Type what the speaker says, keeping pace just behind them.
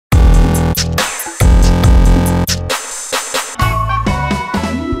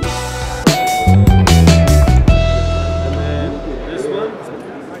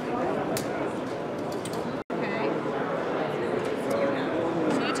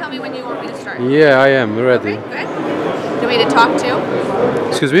tell me when you want me to start. Yeah, I am ready. Okay, good. Do you want me to talk to?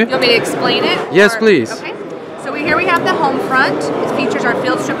 Excuse me? You want me to explain it? Yes, please. Okay. So here we have the home front. It features our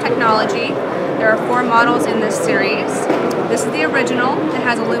field strip technology. There are 4 models in this series. This is the original. It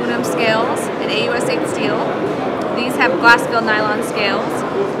has aluminum scales and AUS-8 steel. These have glass-filled nylon scales.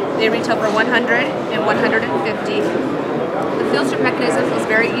 They retail for $100 and $150. The field strip mechanism is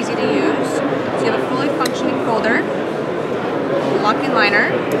very easy to use. So you have a fully functioning folder, locking liner,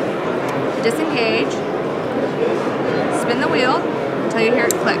 disengage, spin the wheel until you hear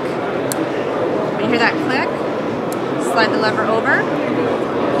it click. When you hear that click, slide the lever over,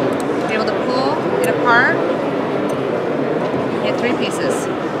 be able to pull it apart. You get 3 pieces,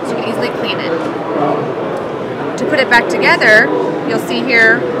 so you can easily clean it. To put it back together, you'll see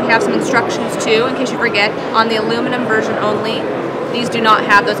here we have some instructions too, in case you forget, on the aluminum version only. These do not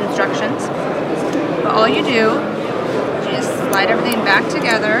have those instructions. But all you do is you just slide everything back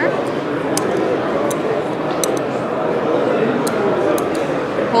together,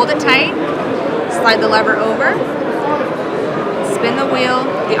 hold it tight, slide the lever over, spin the wheel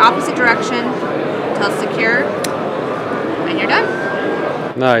the opposite direction until it's secure, and you're done.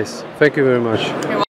 Nice. Thank you very much. You're welcome.